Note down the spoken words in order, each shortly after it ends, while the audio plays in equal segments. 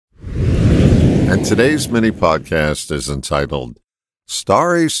And today's mini podcast is entitled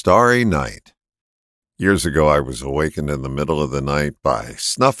Starry, Starry Night. Years ago, I was awakened in the middle of the night by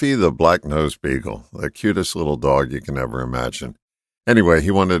Snuffy the black-nosed beagle, the cutest little dog you can ever imagine. Anyway,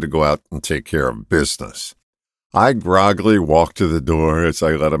 he wanted to go out and take care of business. I groggily walked to the door as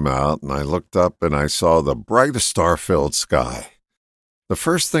I let him out, and I looked up and I saw the brightest star-filled sky. The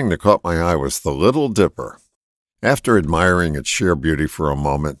first thing that caught my eye was the Little Dipper. After admiring its sheer beauty for a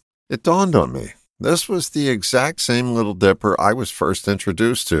moment, it dawned on me. This was the exact same Little Dipper I was first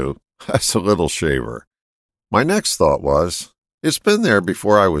introduced to as a little shaver. My next thought was, it's been there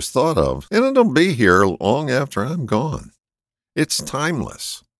before I was thought of, and it'll be here long after I'm gone. It's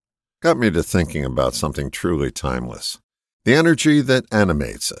timeless. Got me to thinking about something truly timeless. The energy that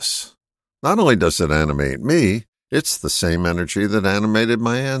animates us. Not only does it animate me, it's the same energy that animated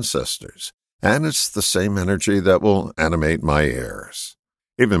my ancestors, and it's the same energy that will animate my heirs.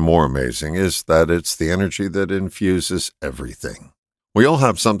 Even more amazing is that it's the energy that infuses everything. We all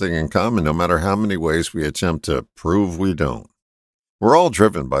have something in common no matter how many ways we attempt to prove we don't. We're all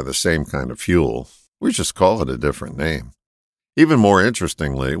driven by the same kind of fuel. We just call it a different name. Even more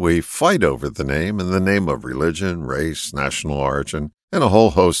interestingly, we fight over the name in the name of religion, race, national origin, and a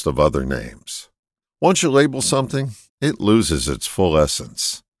whole host of other names. Once you label something, it loses its full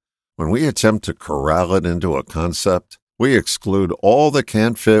essence. When we attempt to corral it into a concept, we exclude all that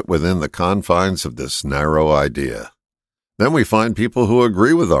can't fit within the confines of this narrow idea. Then we find people who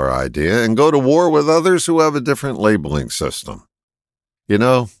agree with our idea and go to war with others who have a different labeling system. You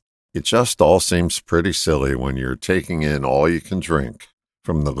know, it just all seems pretty silly when you're taking in all you can drink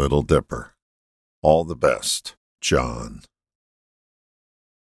from the Little Dipper. All the best, John.